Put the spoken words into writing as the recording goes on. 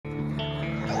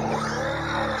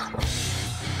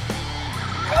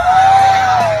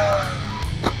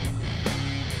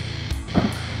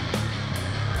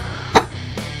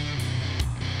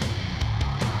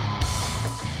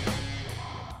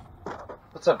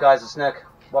What's up guys, it's Nick.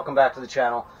 Welcome back to the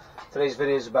channel. Today's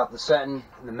video is about the Senton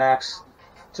and the Maxx.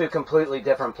 Two completely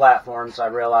different platforms, I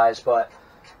realize, but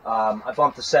I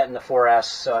bumped the Senton to 4S,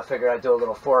 so I figured I'd do a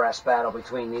little 4S battle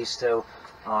between these two.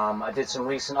 I did some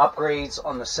recent upgrades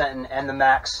on the Senton and the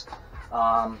Maxx.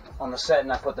 On the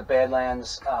Senton I put the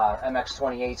Badlands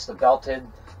MX28s, the belted.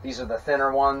 These are the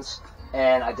thinner ones.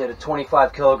 And I did a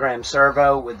 25 kilogram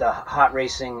servo with the Hot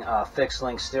Racing fixed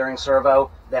link steering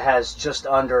servo that has just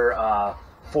under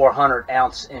 400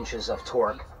 inches of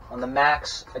torque. On the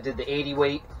Maxx, I did the 80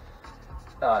 weight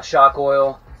shock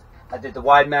oil, I did the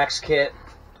wide max kit,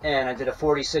 and I did a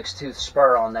 46 tooth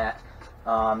spur on that.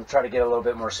 Try to get a little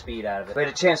bit more speed out of it. We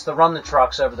had a chance to run the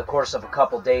trucks over the course of a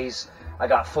couple days. I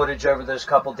got footage over those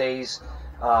couple days.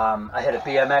 I hit a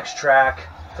BMX track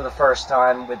for the first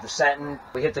time with the Senton.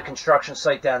 We hit the construction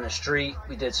site down the street.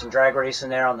 We did some drag racing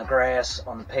there on the grass,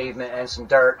 on the pavement, and some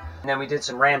dirt. And then we did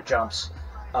some ramp jumps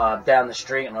down the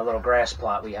street in a little grass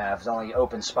plot we have. It's the only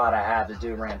open spot I have to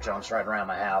do ramp jumps right around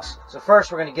my house. So first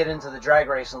we're going to get into the drag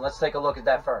racing. Let's take a look at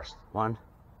that first. 1,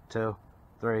 2,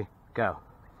 3, go.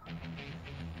 I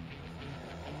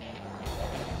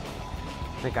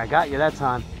think I got you that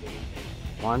time.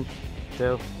 1,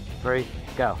 2, 3,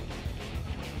 go.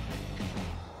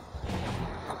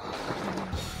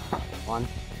 1,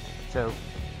 2,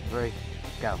 3,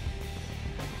 go.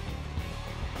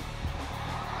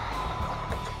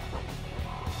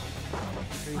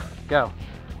 Go.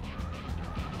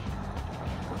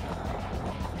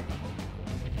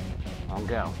 On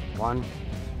go. 1,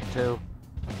 2,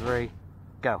 3,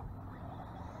 go.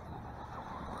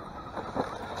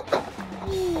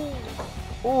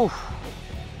 Oof.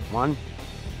 1,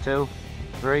 2,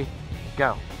 3,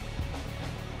 go.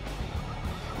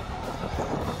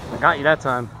 I got you that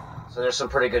time. So there's some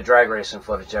pretty good drag racing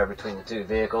footage there between the two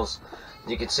vehicles.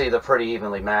 You can see they're pretty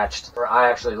evenly matched. I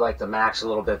actually like the Maxx a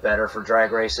little bit better for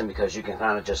drag racing because you can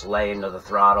kind of just lay into the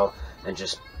throttle and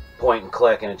just point and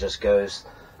click and it just goes.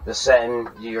 The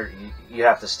Senton, you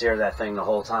have to steer that thing the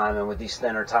whole time, and with these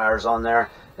thinner tires on there,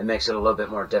 it makes it a little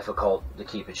bit more difficult to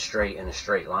keep it straight in a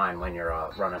straight line when you're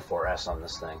running 4S on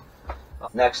this thing.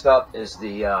 Next up is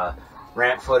the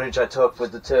ramp footage I took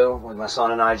with the two, with my son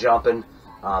and I jumping.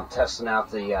 Testing out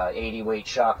the 80 weight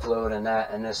shock fluid and that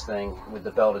and this thing with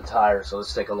the belted tires. So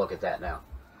let's take a look at that now.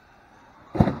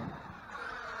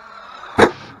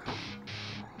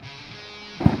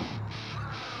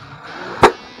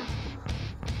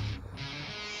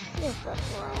 Yes,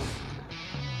 that's right.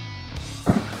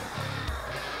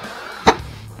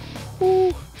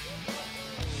 Ooh.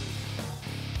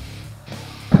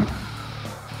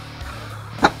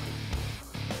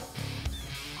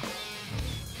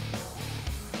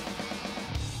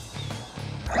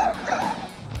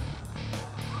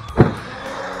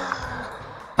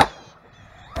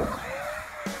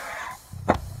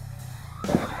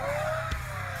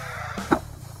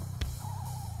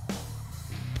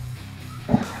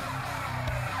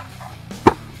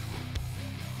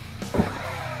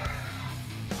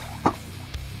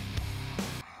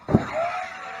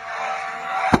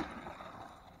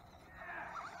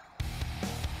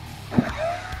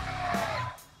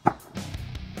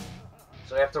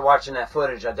 So after watching that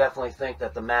footage, I definitely think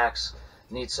that the Maxx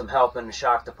needs some help in the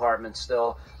shock department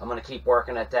still. I'm going to keep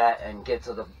working at that and get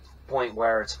to the point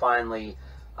where it's finally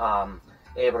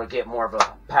able to get more of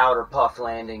a powder puff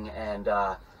landing and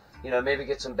maybe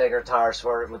get some bigger tires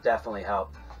for it. Would definitely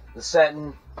help. The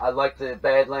Senton, I like the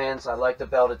Badlands. I like the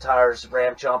belted tires,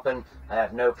 ramp jumping. I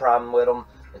have no problem with them.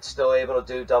 It's still able to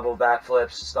do double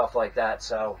backflips, stuff like that,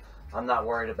 so I'm not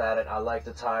worried about it. I like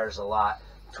the tires a lot.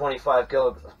 25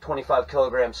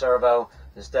 kilogram servo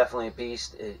is definitely a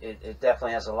beast. It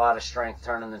definitely has a lot of strength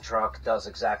turning the truck. Does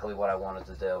exactly what I wanted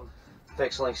to do.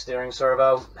 Fixed link steering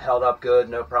servo held up good,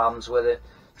 no problems with it.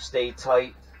 Stayed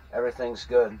tight, everything's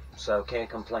good, so can't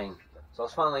complain. So I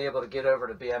was finally able to get over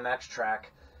to BMX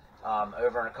track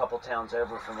over in a couple towns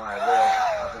over from where I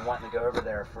live. I've been wanting to go over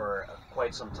there for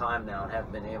quite some time now and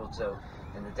haven't been able to.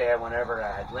 And the day I went over, I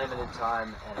had limited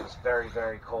time, and it was very,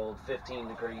 very cold, 15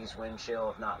 degrees wind chill,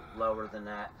 if not lower than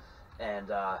that. And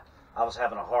I was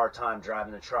having a hard time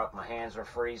driving the truck. My hands were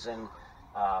freezing.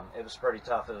 It was pretty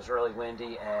tough. It was really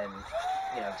windy, and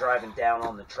driving down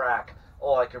on the track,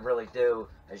 all I could really do,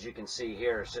 as you can see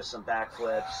here, is just some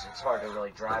backflips. It's hard to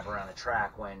really drive around a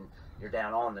track when you're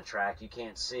down on the track. You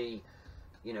can't see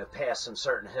past some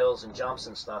certain hills and jumps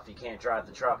and stuff. You can't drive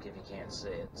the truck if you can't see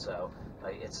it. So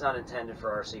it's not intended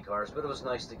for RC cars, but it was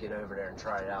nice to get over there and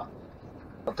try it out.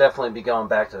 I'll definitely be going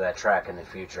back to that track in the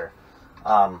future.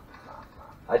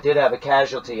 I did have a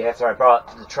casualty after I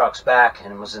brought the trucks back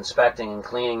and was inspecting and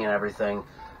cleaning and everything.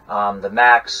 The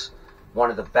Maxx one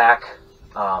of the back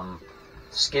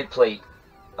skid plate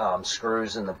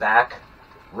screws in the back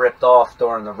ripped off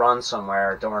during the run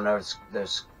somewhere during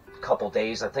those couple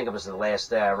days. I think it was the last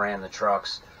day I ran the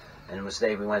trucks, and it was the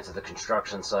day we went to the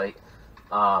construction site.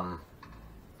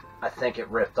 I think it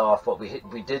ripped off, but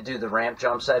we did do the ramp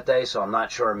jumps that day, so I'm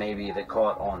not sure maybe if it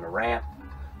caught on the ramp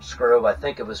screw. I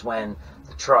think it was when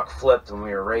the truck flipped when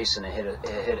we were racing. It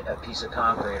hit a piece of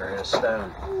concrete or hit a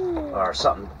stone or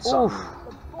something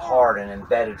hard and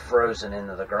embedded, frozen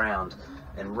into the ground,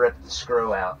 and ripped the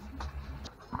screw out.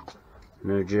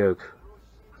 No joke.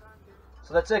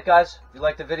 So that's it, guys. If you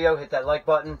liked the video, hit that like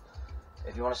button.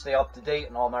 If you want to stay up to date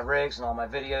on all my rigs and all my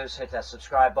videos, hit that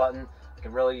subscribe button. I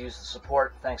can really use the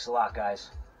support. Thanks a lot,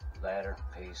 guys. Later.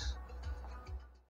 Peace.